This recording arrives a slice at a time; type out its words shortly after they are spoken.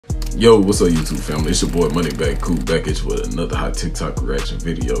Yo, what's up YouTube family? It's your boy Moneybaggcooreacts back at you with another hot TikTok reaction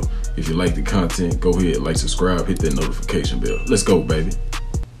video. If you like the content, go ahead, like, subscribe, hit that notification bell. Let's go, baby.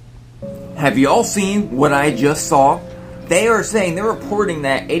 Have you all seen what I just saw? They're reporting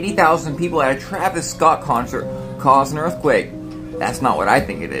that 80,000 people at a Travis Scott concert caused an earthquake. That's not what I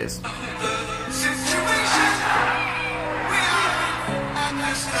think it is.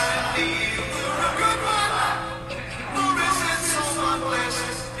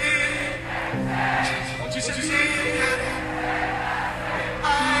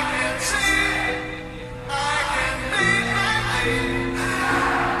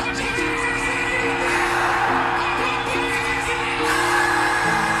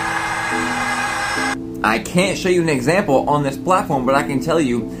 I can't show you an example on this platform, but I can tell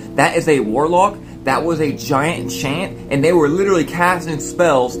you that is a warlock, that was a giant enchant, and they were literally casting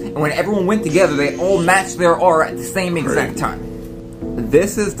spells, and when everyone went together, they all matched their aura at the same exact time.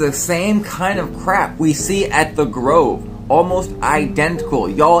 This is the same kind of crap we see at the Grove. Almost identical.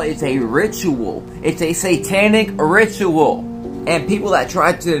 Y'all, it's a ritual. It's a satanic ritual. And people that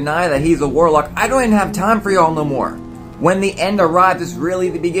try to deny that he's a warlock, I don't even have time for y'all no more. When the end arrives, it's really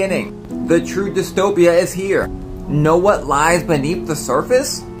the beginning. The true dystopia is here. Know what lies beneath the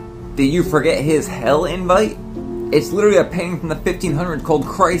surface? Did you forget his hell invite? It's literally a painting from the 1500s called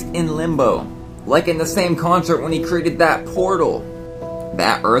Christ in Limbo. Like in the same concert when he created that portal.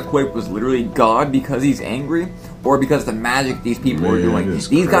 That earthquake was literally God because he's angry, or because the magic these people are doing.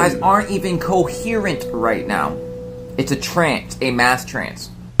 These guys aren't even coherent right now. It's a trance, a mass trance.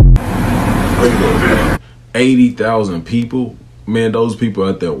 80,000 people? Man, those people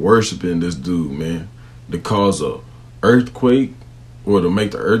out there worshiping this dude, man, to cause a earthquake or to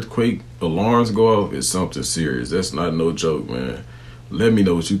make the earthquake alarms go off is something serious. That's not no joke, man. Let me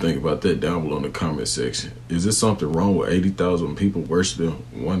know what you think about that down below in the comment section. Is there something wrong with 80,000 people worshiping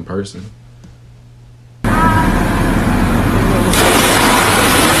one person?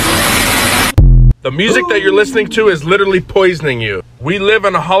 The music that you're listening to is literally poisoning you. We live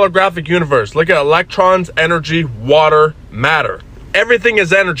in a holographic universe. Look at electrons, energy, water, matter. Everything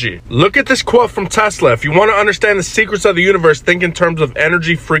is energy. Look at this quote from Tesla. If you want to understand the secrets of the universe, think in terms of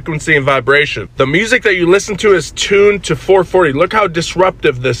energy, frequency, and vibration. The music that you listen to is tuned to 440. Look how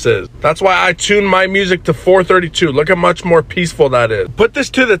disruptive this is. That's why I tune my music to 432. Look how much more peaceful that is. Put this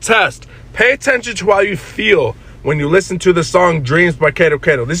to the test. Pay attention to how you feel when you listen to the song Dreams by Kato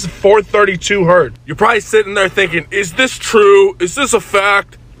Kato. This is 432 hertz. You're probably sitting there thinking, is this true? Is this a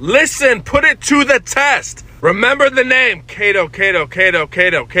fact? Listen, put it to the test. Remember the name, Kato, Kato, Kato,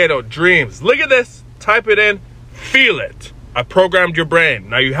 Kato, Kato, Dreams. Look at this, type it in, feel it. I programmed your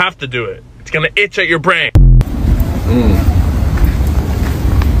brain, now you have to do it. It's gonna itch at your brain.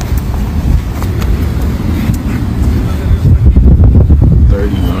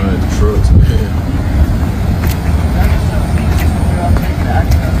 39 trucks, man.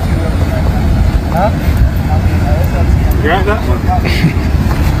 Grab that one.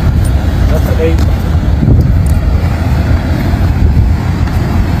 That's an 8.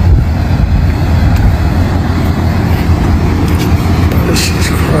 This is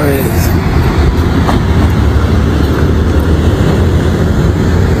crazy.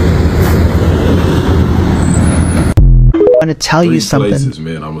 I'm gonna tell you something. Places,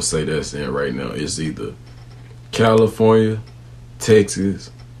 man, I'm gonna say that's in right now. It's either California,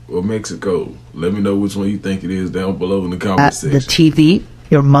 Texas, or Mexico. Let me know which one you think it is down below in the comment section. The TV,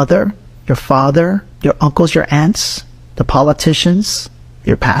 your mother, your father, your uncles, your aunts, the politicians,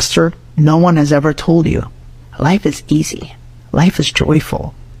 your pastor, no one has ever told you life is easy. Life is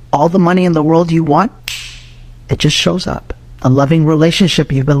joyful. All the money in the world you want, it just shows up. A loving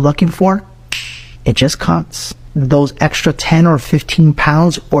relationship you've been looking for, it just comes. Those extra 10 or 15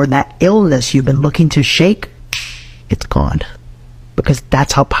 pounds or that illness you've been looking to shake, it's gone. Because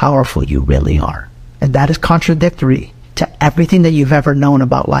that's how powerful you really are. And that is contradictory to everything that you've ever known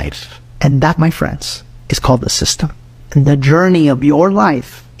about life. And that, my friends, is called the system. And the journey of your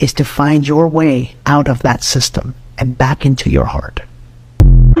life is to find your way out of that system and back into your heart.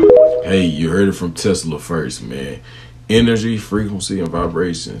 Hey, you heard it from Tesla first, man. Energy, frequency, and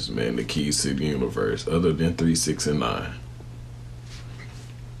vibrations, man, the keys to the universe, other than 3, 6, and 9.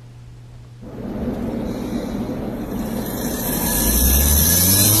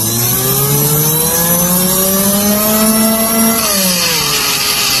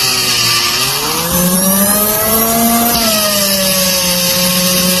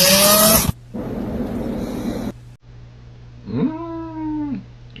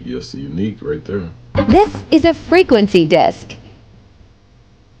 Yes, unique right there. This is a frequency disc.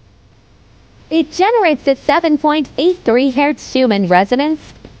 It generates a 7.83 Hz Schumann resonance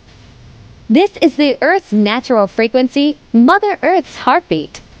This is the Earth's natural frequency, Mother Earth's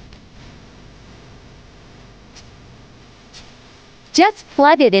heartbeat. Just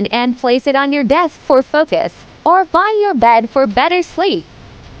plug it in and place it on your desk for focus, or by your bed for better sleep.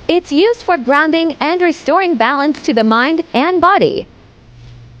 It's used for grounding and restoring balance to the mind and body.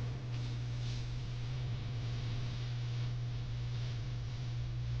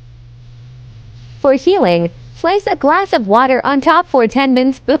 For healing, place a glass of water on top for 10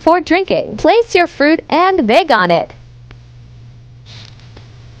 minutes before drinking. Place your fruit and veg on it.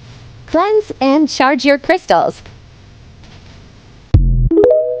 Cleanse and charge your crystals.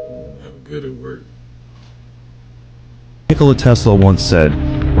 Good at work. Nikola Tesla once said,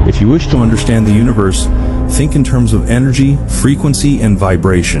 "If you wish to understand the universe, think in terms of energy, frequency, and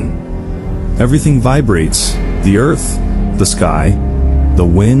vibration. Everything vibrates. The earth, the sky, the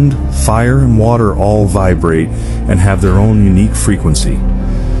wind, fire, and water all vibrate and have their own unique frequency.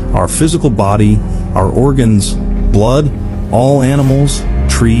 Our physical body, our organs, blood, all animals,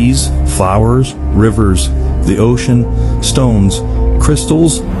 trees, flowers, rivers, the ocean, stones,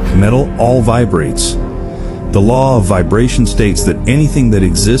 crystals, metal, all vibrates. The law of vibration states that anything that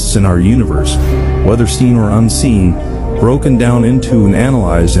exists in our universe, whether seen or unseen, broken down into and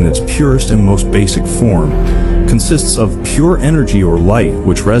analyzed in its purest and most basic form, consists of pure energy or light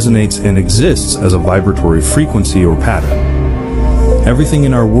which resonates and exists as a vibratory frequency or pattern. Everything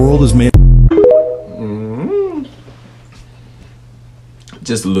in our world is made."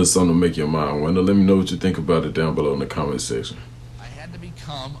 Just a little something to make your mind wonder. Let me know what you think about it down below in the comment section. I had to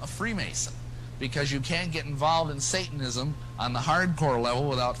become a Freemason because you can't get involved in Satanism on the hardcore level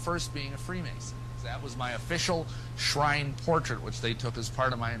without first being a Freemason. That was my official shrine portrait, which they took as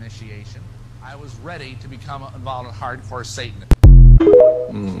part of my initiation. I was ready to become involved in hardcore Satanism.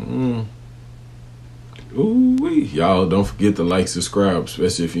 Ooh-wee. Y'all don't forget to like, subscribe,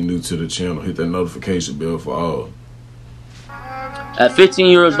 especially if you're new to the channel. Hit that notification bell for all. At 15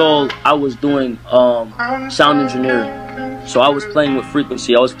 years old, I was doing sound engineering. So I was playing with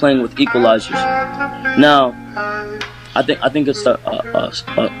frequency. I was playing with equalizers. Now, I think it's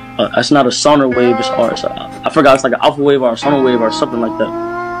it's not a sonar wave. I forgot. It's like an alpha wave or a sonar wave or something like that.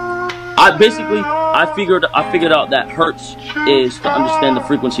 I figured out that hertz is to understand the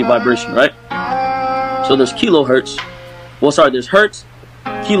frequency vibration, right? So there's kilohertz. Well, sorry, there's hertz,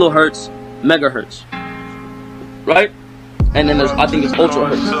 kilohertz, megahertz, right? And then I think it's ultra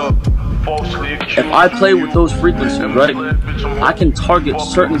hertz. If I play with those frequencies, right, I can target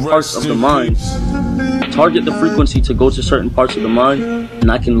certain parts of the mind, target the frequency to go to certain parts of the mind,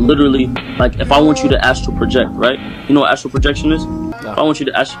 and I can literally, like, if I want you to astral project, right? You know what astral projection is? If I want you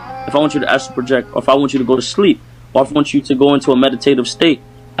to astral project, or if I want you to go to sleep, or if I want you to go into a meditative state,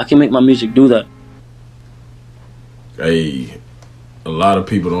 I can make my music do that. Hey, a lot of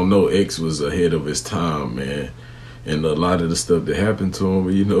people don't know X was ahead of his time, man. And a lot of the stuff that happened to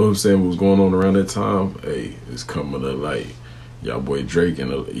him, you know what I'm saying, what was going on around that time, hey, it's coming to light. Y'all boy Drake,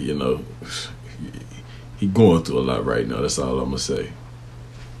 and you know, he going through a lot right now. That's all I'm gonna say.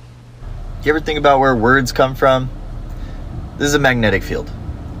 You ever think about where words come from? This is a magnetic field,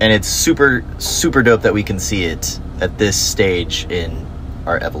 and it's super, super dope that we can see it at this stage in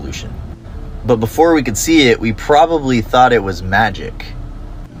our evolution. But before we could see it, we probably thought it was magic.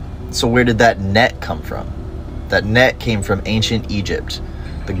 So where did that net come from? That net came from ancient Egypt.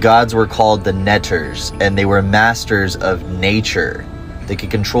 The gods were called the netters, and they were masters of nature. They could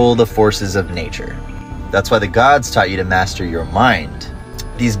control the forces of nature. That's why the gods taught you to master your mind.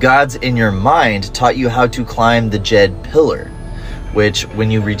 These gods in your mind taught you how to climb the Jed pillar, which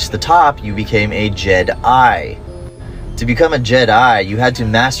when you reached the top, you became a Jedi. To become a Jedi, you had to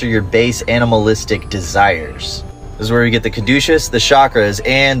master your base animalistic desires. This is where we get the caduceus, the chakras,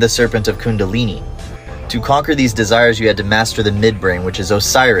 and the serpent of Kundalini. To conquer these desires, you had to master the midbrain, which is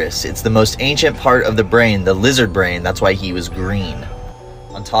Osiris. It's the most ancient part of the brain, the lizard brain. That's why he was green.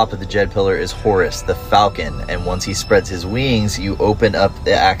 On top of the Jed pillar is Horus, the falcon. And once he spreads his wings, you open up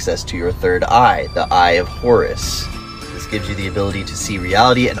the access to your third eye, the eye of Horus. This gives you the ability to see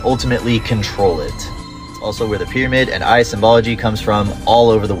reality and ultimately control it. It's also where the pyramid and eye symbology comes from all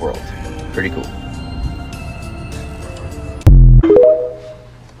over the world. Pretty cool.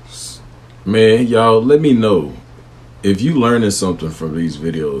 Man, y'all, let me know if you learning something from these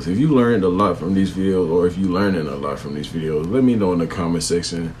videos. If you learned a lot from these videos, or if you learning a lot from these videos, let me know in the comment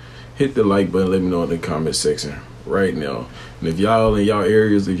section. Hit the like button. Let me know in the comment section right now. And if y'all in y'all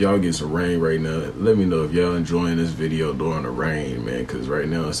areas, if y'all get some rain right now, let me know if y'all enjoying this video during the rain, man. Because right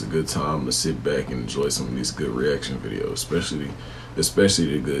now it's a good time to sit back and enjoy some of these good reaction videos, especially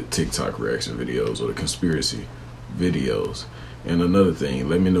the good TikTok reaction videos or the conspiracy videos. And another thing,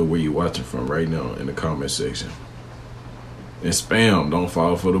 let me know where you're watching from right now in the comment section. And spam, don't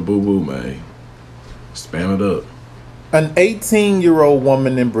fall for the boo-boo, man. Spam it up. An 18-year-old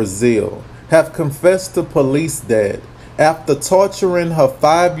woman in Brazil have confessed to police that after torturing her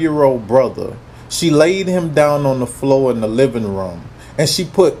 5-year-old brother, she laid him down on the floor in the living room and she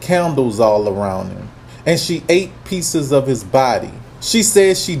put candles all around him and she ate pieces of his body. She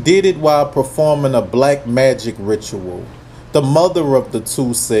says she did it while performing a black magic ritual. The mother of the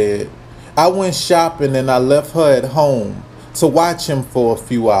two said, "I went shopping and I left her at home to watch him for a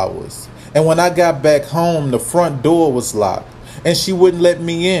few hours. And when I got back home, the front door was locked and she wouldn't let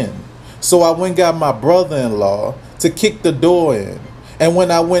me in. So I went and got my brother-in-law to kick the door in. And when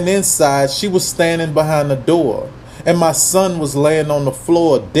I went inside, she was standing behind the door. And my son was laying on the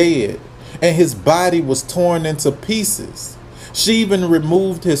floor dead. And his body was torn into pieces. She even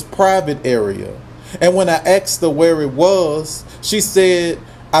removed his private area. And when I asked her where it was, she said,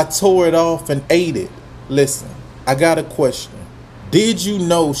 I tore it off and ate it." Listen, I got a question. Did you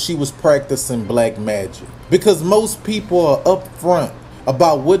know she was practicing black magic? Because most people are upfront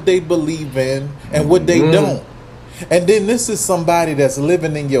about what they believe in and what they don't. And then this is somebody that's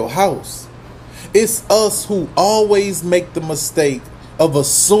living in your house. It's us who always make the mistake of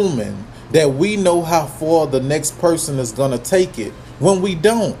assuming that we know how far the next person is going to take it when we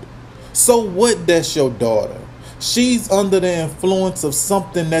don't. So what, that's your daughter? She's under the influence of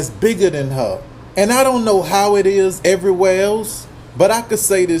something that's bigger than her. And I don't know how it is everywhere else, but I could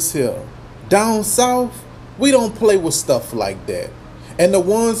say this here. Down south, we don't play with stuff like that. And the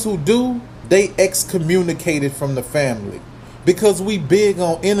ones who do, they excommunicated from the family. Because we big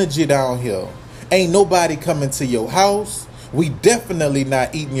on energy down here. Ain't nobody coming to your house. We definitely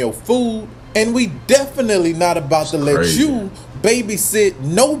not eating your food. And we definitely not about to let you babysit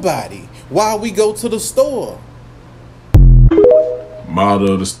nobody while we go to the store.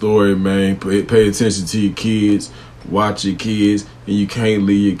 Model of the story, man. Pay attention to your kids. Watch your kids. And you can't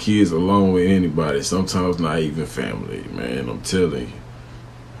leave your kids alone with anybody. Sometimes not even family, man. I'm telling you.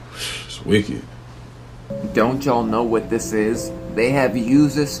 It's wicked. Don't y'all know what this is? They have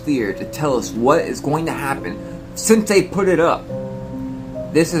used this sphere to tell us what is going to happen since they put it up.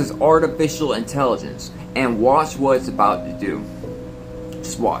 This is artificial intelligence, and watch what it's about to do.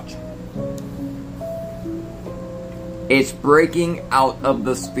 Just watch. It's breaking out of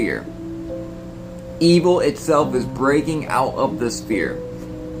the sphere. Evil itself is breaking out of the sphere.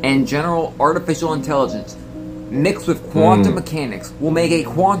 And general artificial intelligence mixed with quantum mechanics will make a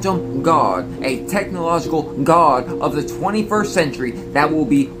quantum god, a technological god of the 21st century that will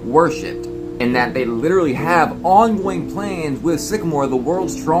be worshipped. And that they literally have ongoing plans with Sycamore, the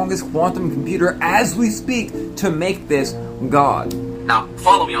world's strongest quantum computer, as we speak, to make this god. Now,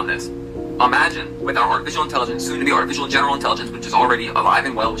 follow me on this. Imagine, with our artificial intelligence, soon to be artificial general intelligence, which is already alive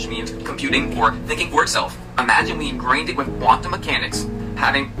and well, which means computing or thinking for itself. Imagine we ingrained it with quantum mechanics,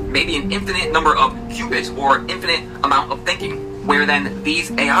 having maybe an infinite number of qubits or infinite amount of thinking, where then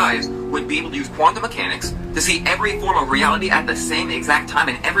these AIs would be able to use quantum mechanics to see every form of reality at the same exact time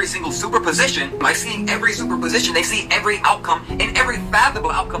in every single superposition. By seeing every superposition, they see every outcome and every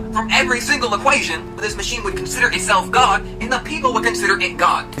fathomable outcome from every single equation. This machine would consider itself God, and the people would consider it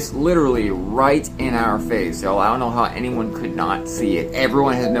God. It's literally right in our face, y'all. I don't know how anyone could not see it.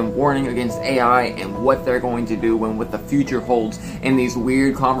 Everyone has been warning against AI and what they're going to do and what the future holds in these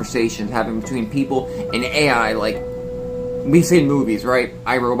weird conversations happening between people and AI. Like, we've seen movies, right?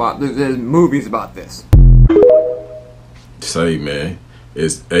 iRobot, there's movies about this. Say, man,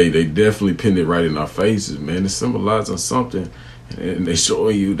 they definitely pinned it right in our faces, man. It's symbolizing something, and they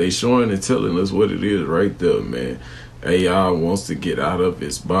showing and telling us what it is right there, man. AI wants to get out of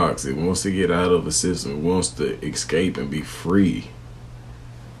its box. It wants to get out of the system. It wants to escape and be free.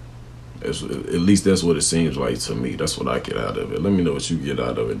 At least that's what it seems like to me. That's what I get out of it. Let me know what you get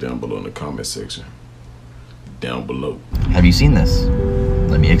out of it down below in the comment section. Down below. Have you seen this?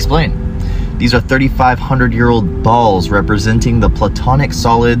 Let me explain. These are 3,500-year-old balls representing the Platonic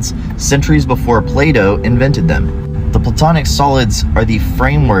solids centuries before Plato invented them. The Platonic solids are the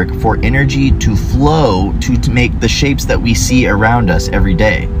framework for energy to flow to make the shapes that we see around us every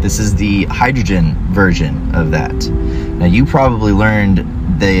day. This is the hydrogen version of that. Now, you probably learned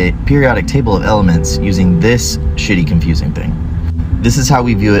the periodic table of elements using this shitty confusing thing. This is how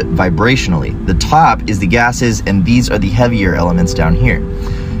we view it vibrationally. The top is the gases, and these are the heavier elements down here.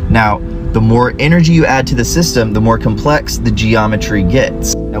 Now, the more energy you add to the system, the more complex the geometry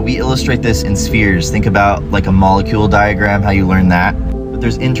gets. Now, we illustrate this in spheres. Think about like a molecule diagram, how you learn that. But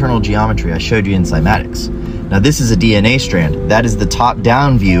there's internal geometry I showed you in cymatics. Now, this is a DNA strand. That is the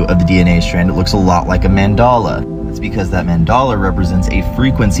top-down view of the DNA strand. It looks a lot like a mandala. That's because that mandala represents a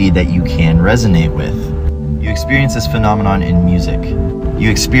frequency that you can resonate with. You experience this phenomenon in music. You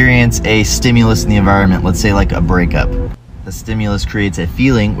experience a stimulus in the environment, let's say like a breakup. The stimulus creates a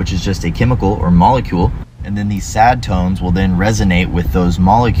feeling, which is just a chemical or molecule, and then these sad tones will then resonate with those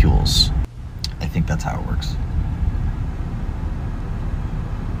molecules. I think that's how it works.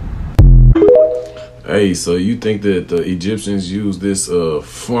 Hey, so you think that the Egyptians used this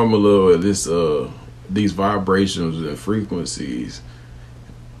formula or this these vibrations and frequencies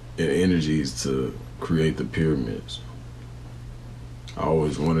and energies to create the pyramids? I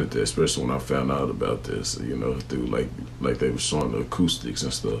always wanted that, especially when I found out about this, you know, through like they were showing the acoustics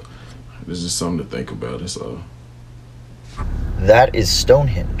and stuff. This is something to think about, that's all. That is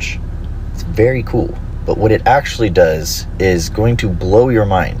Stonehenge. It's very cool, but what it actually does is going to blow your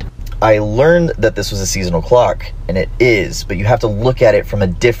mind. I learned that this was a seasonal clock, and it is, but you have to look at it from a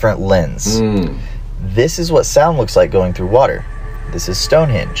different lens. This is what sound looks like going through water. This is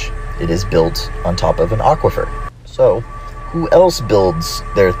Stonehenge. It is built on top of an aquifer. So, who else builds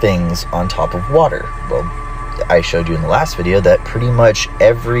their things on top of water? Well, I showed you in the last video that pretty much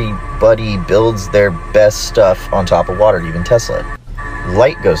everybody builds their best stuff on top of water, even Tesla.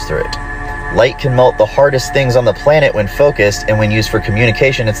 Light goes through it. Light can melt the hardest things on the planet when focused, and when used for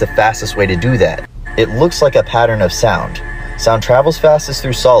communication, it's the fastest way to do that. It looks like a pattern of sound. Sound travels fastest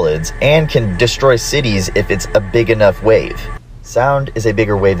through solids and can destroy cities if it's a big enough wave. Sound is a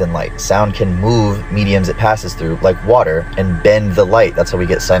bigger wave than light. Sound can move mediums it passes through, like water, and bend the light. That's how we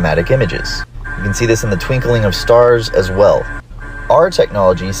get cymatic images. You can see this in the twinkling of stars as well. Our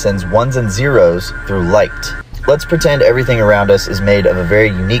technology sends ones and zeros through light. Let's pretend everything around us is made of a very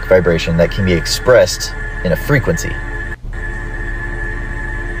unique vibration that can be expressed in a frequency.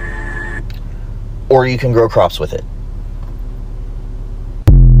 Or you can grow crops with it.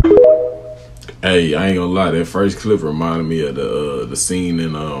 Hey, I ain't gonna lie, that first clip reminded me of the scene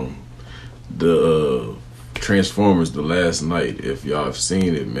in the Transformers The Last Night. If y'all have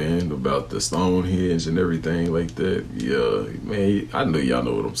seen it, man, about the Stonehenge and everything like that. Yeah, man, I know y'all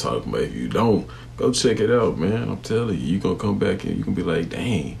know what I'm talking about. If you don't, go check it out, man. I'm telling you, you gonna come back and you can be like,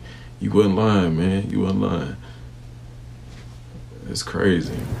 dang, you wasn't lying, man. You wasn't lying. It's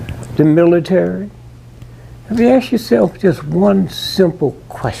crazy. The military. Have you asked yourself just one simple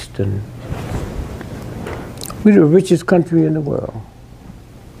question? We're the richest country in the world.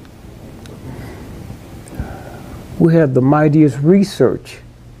 We have the mightiest research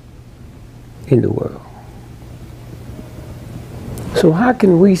in the world. So how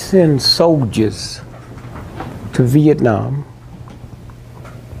can we send soldiers to Vietnam,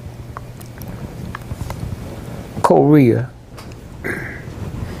 Korea,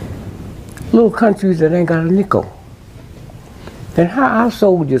 little countries that ain't got a nickel? And how our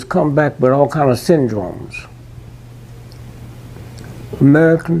soldiers come back with all kind of syndromes?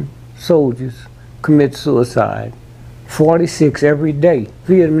 American soldiers commit suicide, 46 every day.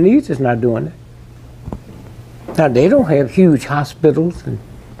 Vietnamese is not doing it. Now, they don't have huge hospitals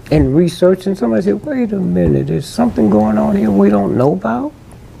and research, and somebody said, wait a minute, there's something going on here we don't know about?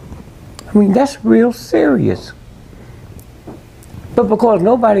 I mean, that's real serious. But because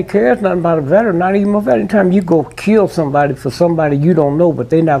nobody cares nothing about a veteran, not even a veteran, anytime you go kill somebody for somebody you don't know, but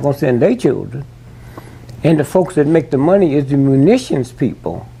they're not going to send their children. And the folks that make the money is the munitions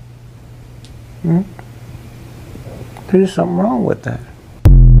people. There's something wrong with that.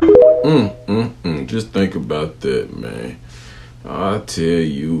 Just think about that, man. I tell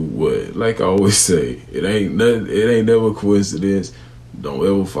you what, like I always say, it ain't never a coincidence. Don't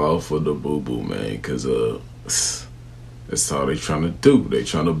ever fall for the boo-boo, man, because that's how they trying to do. They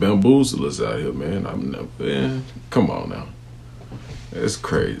trying to bamboozle us out here, man. Come on now. It's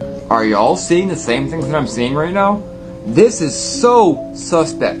crazy. Are y'all seeing the same things that I'm seeing right now? This is so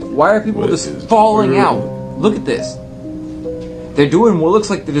suspect. Why are people just falling out? Look at this. They're doing what looks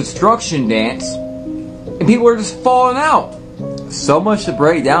like the destruction dance, and people are just falling out. So much to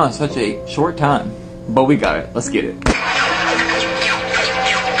break down in such a short time. But we got it. Let's get it.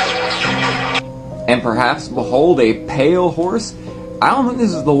 And perhaps behold a pale horse. I don't think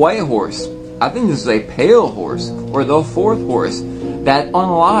this is the white horse. I think this is a pale horse, or the fourth horse, that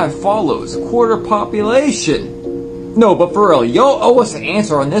on live follows quarter population. No, but for real, y'all owe us an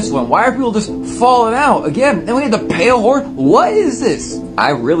answer on this one. Why are people just falling out? Again, then we have the pale horse. What is this? I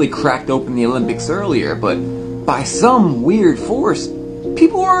really cracked open the Olympics earlier, but by some weird force,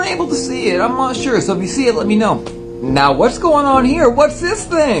 people weren't able to see it. I'm not sure, so if you see it, let me know. Now, what's going on here? What's this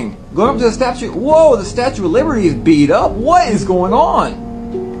thing? Going up to the statue. Whoa, the Statue of Liberty is beat up. What is going on?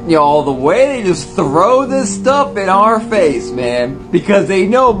 Y'all, the way they just throw this stuff in our face, man, because they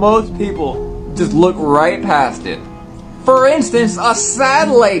know most people just look right past it. For instance, a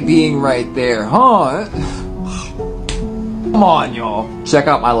satellite being right there, huh? Come on, y'all. Check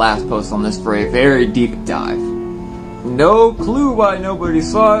out my last post on this for a very deep dive. No clue why nobody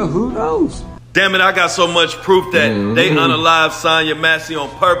saw it, who knows? Damn it, I got so much proof that they unalived Sonya Massey on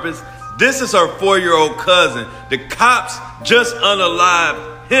purpose. This is her 4-year-old cousin. The cops just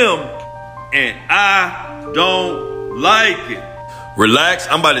unalived him, and I don't like it. Relax,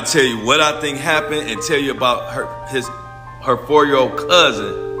 I'm about to tell you what I think happened and tell you about her 4-year-old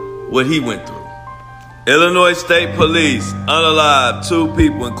cousin, what he went through. Illinois State Police unalived 2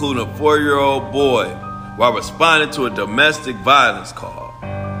 people, including a 4-year-old boy, while responding to a domestic violence call.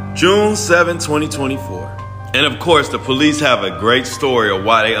 June 7, 2024. And of course, the police have a great story of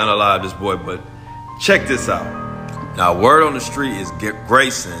why they unalived this boy, but check this out. Now, word on the street is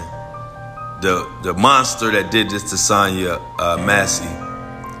Grayson, the monster that did this to Sonya Massey,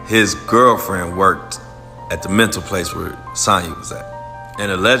 his girlfriend worked at the mental place where Sonya was at.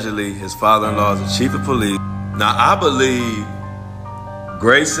 And allegedly, his father-in-law is the chief of police. Now, I believe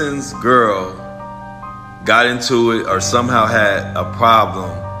Grayson's girl got into it or somehow had a problem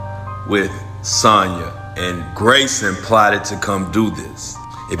with Sonya, and Grayson plotted to come do this.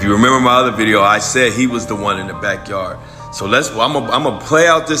 If you remember my other video, I said he was the one in the backyard. So I'm gonna play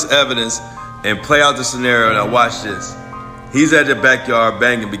out this evidence and play out the scenario. Now watch this. He's at the backyard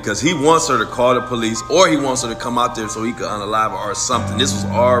banging because he wants her to call the police, or he wants her to come out there so he could unalive her or something. This was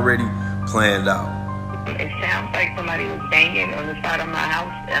already planned out. It sounds like somebody was banging on the side of my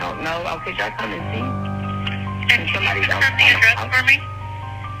house. I don't know. Okay, y'all come and see. And somebody else. The address for me?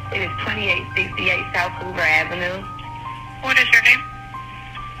 It is 2868 South Hoover Avenue. What is your name?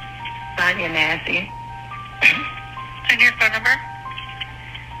 Sonya Massey. And your phone number?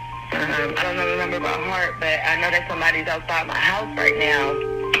 I don't know the number by heart, but I know that somebody's outside my house right now.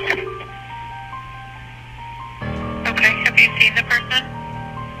 Okay, have you seen the person?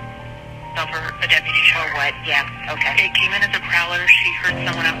 Over a deputy show. Or what? Yeah, okay. It came in as a prowler. She heard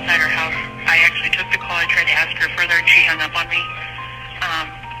someone outside her house. I actually took the call. I tried to ask her further, and she hung up on me.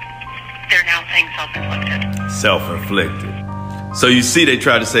 They're now saying self-inflicted. Self-inflicted. So you see, they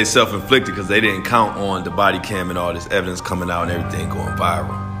tried to say self-inflicted because they didn't count on the body cam and all this evidence coming out and everything going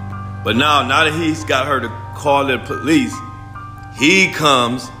viral. But now that he's got her to call the police, he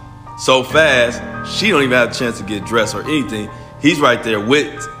comes so fast, she don't even have a chance to get dressed or anything. He's right there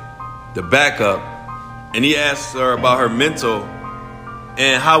with the backup, and he asks her about her mental,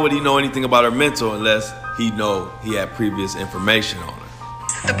 and how would he know anything about her mental unless he had previous information on her?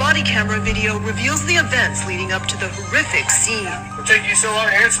 The body camera video reveals the events leading up to the horrific scene. What took you so long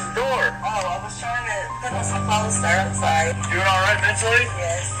to answer the door? Oh, I was trying to put on some clothes, sir. I'm sorry. Doing all right mentally?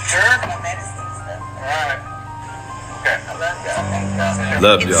 Yes. Sure? My medicine stuff. All right. Okay. I love y'all. Thank y'all.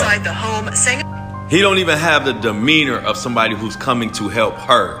 Love y'all. Inside the home, saying he don't even have the demeanor of somebody who's coming to help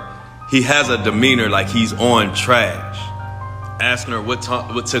her. He has a demeanor like he's on trash. Asking her what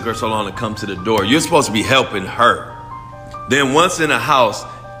took her so long to come to the door. You're supposed to be helping her. Then once in the house,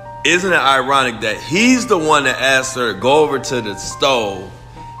 isn't it ironic that he's the one that asked her to go over to the stove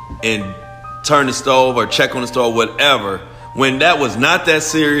and turn the stove or check on the stove, whatever, when that was not that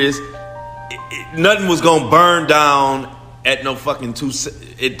serious? Nothing was gonna burn down at no fucking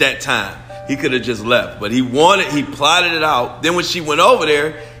at that time. He could have just left, but he plotted it out. Then when she went over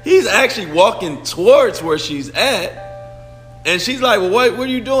there, he's actually walking towards where she's at. And she's like, well, what are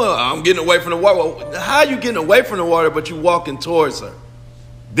you doing? I'm getting away from the water. Well, how are you getting away from the water, but you walking towards her?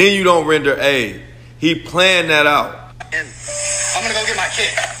 Then you don't render aid. He planned that out. And I'm going to go get my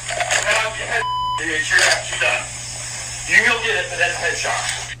kid. Yeah, she's done. You can go get it, but that's a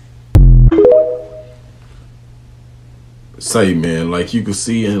headshot. Say, man, like you can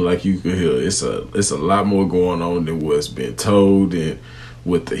see and like you can hear, it's a lot more going on than what's been told and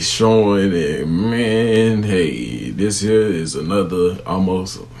what they showing. And man, hey, this here is another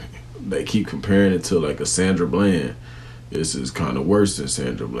almost, they keep comparing it to like a Sandra Bland. This is kind of worse than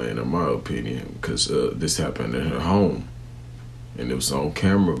Sandra Bland in my opinion, because this happened in her home and it was on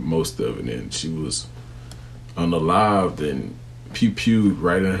camera, most of it, and she was unalived and pew-pewed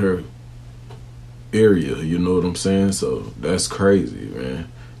right in her area, you know what I'm saying? So that's crazy,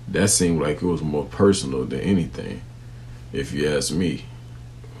 man. That seemed like it was more personal than anything, if you ask me.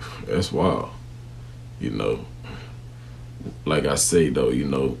 That's wild. You know, like I say though, you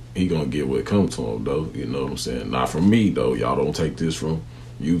know, he gonna get what comes to him though, you know what I'm saying? Not from me though. Y'all don't take this from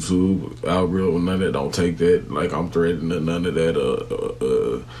YouTube, algorithm, none of that. Don't take that like I'm threatening, none of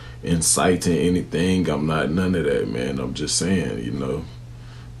that inciting anything. I'm not none of that, man. I'm just saying, you know,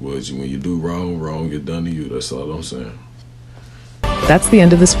 when you do wrong get done to you. That's all I'm saying. That's the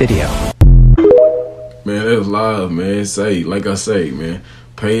end of this video. Man, Man, that's live, man. Say, like I say, man,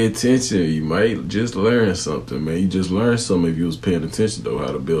 pay attention. You might just learn something, man. You just learned something if you was paying attention, though,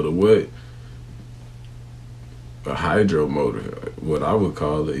 how to build a what? A hydro motor, what I would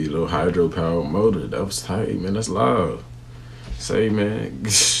call it, hydro-powered motor. That was tight, man. That's live. Say, man,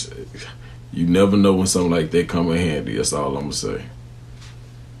 you never know when something like that come in handy. That's all I'm gonna say.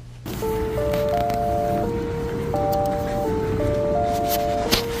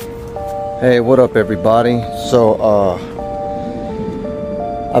 Hey, what up, everybody? So,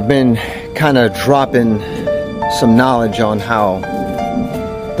 I've been kind of dropping some knowledge on how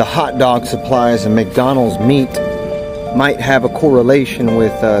the hot dog supplies and McDonald's meat might have a correlation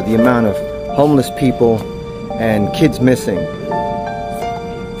with the amount of homeless people and kids missing.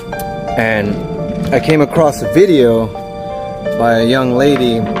 And I came across a video by a young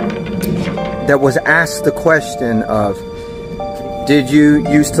lady that was asked the question of, did you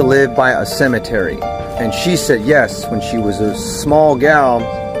used to live by a cemetery? And she said yes. When she was a small gal,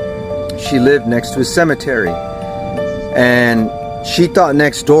 she lived next to a cemetery. And she thought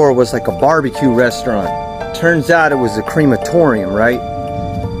next door was like a barbecue restaurant. Turns out it was a crematorium, right?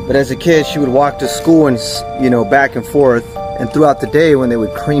 But as a kid, she would walk to school and, back and forth. And throughout the day, when they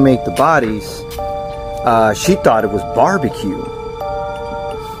would cremate the bodies, she thought it was barbecue.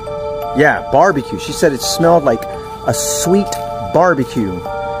 Yeah, barbecue. She said it smelled like a sweet barbecue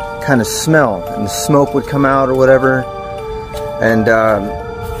kind of smell, and the smoke would come out or whatever. And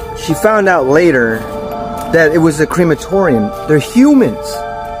she found out later that it was a crematorium. They're humans.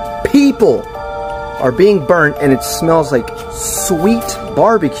 People are being burnt, and it smells like sweet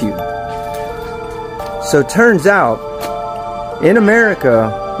barbecue. So it turns out, in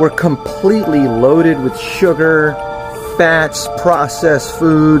America, we're completely loaded with sugar, fats, processed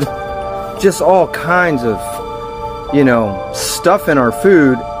food, just all kinds of, stuff in our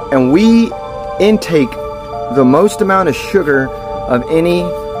food, and we intake the most amount of sugar of any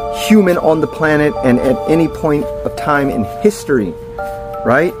human on the planet and at any point of time in history,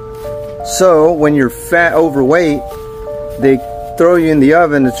 right? So when you're fat, overweight, they throw you in the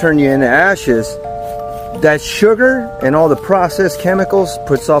oven to turn you into ashes. That sugar and all the processed chemicals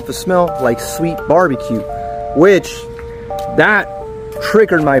puts off a smell like sweet barbecue, which that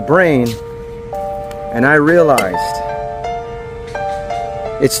triggered my brain, and I realized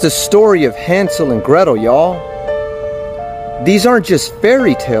it's the story of Hansel and Gretel, y'all. These aren't just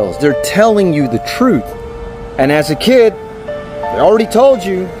fairy tales, they're telling you the truth. And as a kid, they already told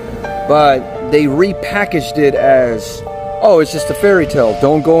you, but they repackaged it as, oh, it's just a fairy tale.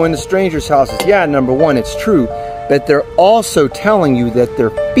 Don't go into strangers' houses. Yeah, number one, it's true. But they're also telling you that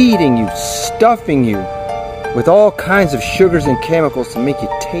they're feeding you, stuffing you with all kinds of sugars and chemicals to make you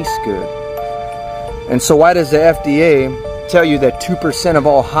taste good. And so why does the FDA tell you that 2% of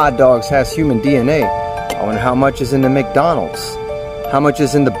all hot dogs has human DNA? Oh, and how much is in the McDonald's? How much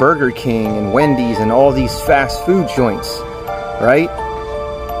is in the Burger King and Wendy's and all these fast food joints, right?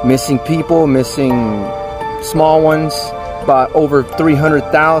 Missing people, missing small ones, about over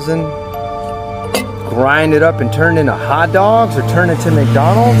 300,000. Grind it up and turn into hot dogs or turn it to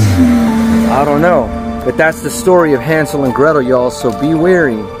McDonald's? I don't know. But that's the story of Hansel and Gretel, y'all, so be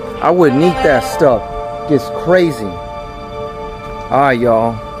wary. I wouldn't eat that stuff. It gets crazy. Alright,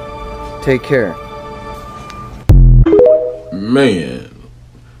 y'all. Take care. Man,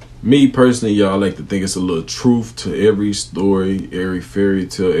 me personally, y'all, like to think it's a little truth to every story, every fairy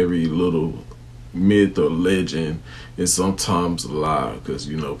tale, every little myth or legend. It's sometimes a lie, because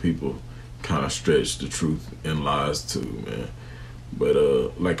people kind of stretch the truth and lies too, man. But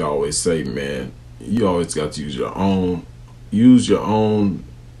like I always say, man, you always got to use your own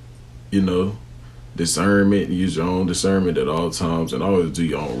discernment. Use your own discernment at all times, and always do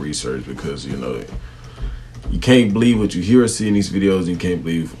your own research, because you can't believe what you hear or see in these videos. You can't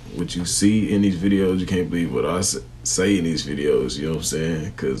believe what you see in these videos. You can't believe what I say in these videos. You know what I'm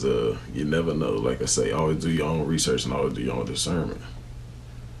saying? Because you never know. Like I say, always do your own research and always do your own discernment.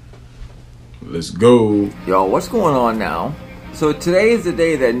 Let's go. Y'all, what's going on now? So today is the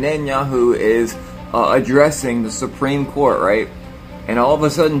day that Netanyahu is addressing the Supreme Court, right? And all of a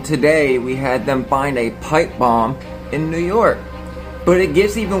sudden today we had them find a pipe bomb in New York. But it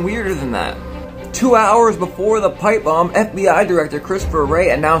gets even weirder than that. 2 hours before the pipe bomb, FBI Director Christopher Wray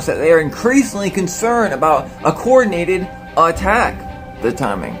announced that they are increasingly concerned about a coordinated attack. The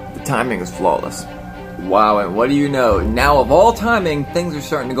timing is flawless. Wow, and what do you know? Now of all timing, things are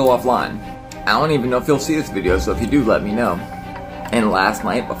starting to go offline. I don't even know if you'll see this video, so if you do, let me know. And last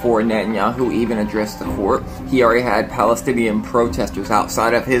night, before Netanyahu even addressed the court, he already had Palestinian protesters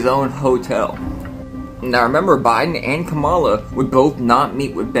outside of his own hotel. Now remember, Biden and Kamala would both not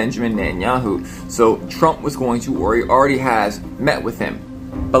meet with Benjamin Netanyahu, so Trump was going to, or he already has, met with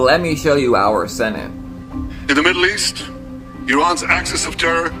him. But let me show you our Senate. In the Middle East, Iran's axis of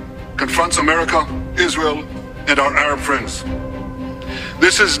terror confronts America, Israel, and our Arab friends.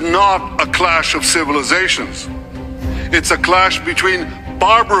 This is not a clash of civilizations. It's a clash between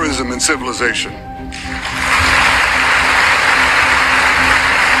barbarism and civilization.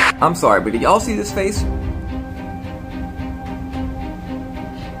 I'm sorry, but did y'all see this face?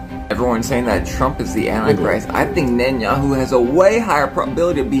 Everyone's saying that Trump is the Antichrist. I think Netanyahu has a way higher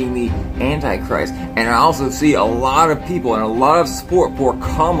probability of being the Antichrist. And I also see a lot of people and a lot of support for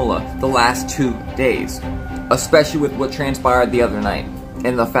Kamala the last 2 days. Especially with what transpired the other night.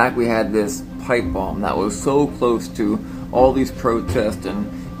 And the fact we had this pipe bomb that was so close to all these protests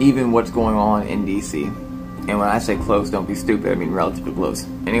and even what's going on in DC. And when I say close, don't be stupid, I mean relatively close.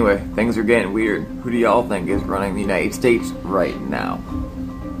 Anyway, things are getting weird. Who do y'all think is running the United States right now?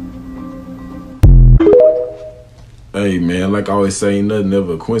 Hey man, like I always say, ain't nothing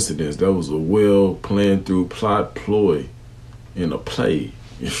ever a coincidence. That was a well planned through plot ploy in a play,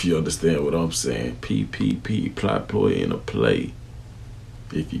 if you understand what I'm saying. PPP, plot ploy in a play.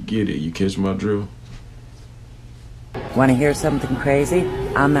 If you get it, you catch my drill? Want to hear something crazy?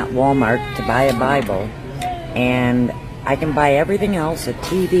 I'm at Walmart to buy a Bible, and I can buy everything else, a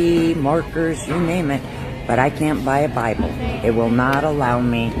TV, markers, you name it, but I can't buy a Bible. It will not allow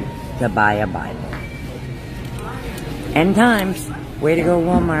me to buy a Bible. End times. Way to go,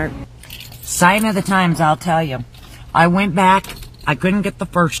 Walmart. Sign of the times, I'll tell you. I went back. I couldn't get the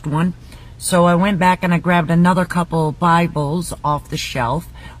first one. So I went back and I grabbed another couple of Bibles off the shelf,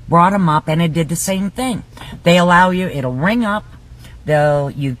 brought them up, and it did the same thing. They allow you, it'll ring up,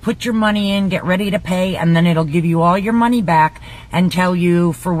 you put your money in, get ready to pay, and then it'll give you all your money back and tell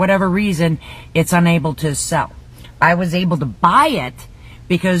you, for whatever reason, it's unable to sell. I was able to buy it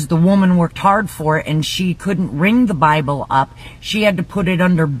because the woman worked hard for it and she couldn't ring the Bible up. She had to put it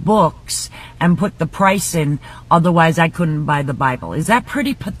under books and put the price in, otherwise I couldn't buy the Bible. Is that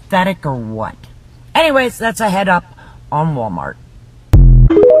pretty pathetic or what? Anyways, that's a head up on Walmart.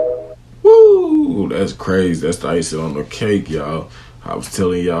 Woo! That's crazy. That's the icing on the cake, y'all. I was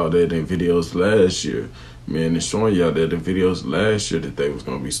telling y'all that in videos last year. Man, and showing y'all that in videos last year that they was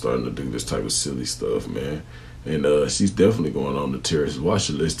going to be starting to do this type of silly stuff, man. And she's definitely going on the terrorist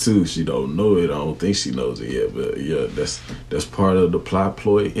watch list too. She don't know it. I don't think she knows it yet. But yeah, that's part of the plot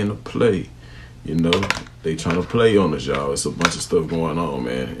ploy in a play. You know, they trying to play on us, y'all. It's a bunch of stuff going on,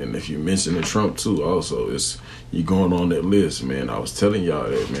 man. And if you mentioning Trump too, also, you going on that list, man. I was telling y'all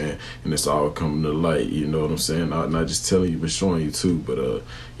that, man, and it's all coming to light. You know what I'm saying? Not just telling you, but showing you too. But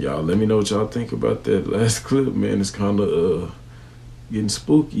y'all, let me know what y'all think about that last clip, man. It's kind of getting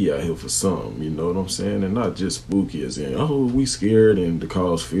spooky out here for some, you know what I'm saying? And not just spooky as in, oh, we scared and to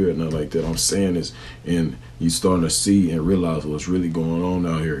cause fear and nothing like that. I'm saying is, and you starting to see and realize what's really going on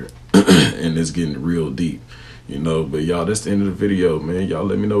out here. And it's getting real deep, you know. But y'all, that's the end of the video, man. Y'all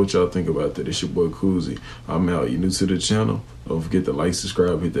let me know what y'all think about that. It's your boy Koozie. I'm out. You new to the channel? Don't forget to like,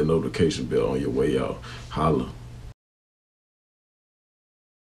 subscribe, hit that notification bell on your way out. Holla.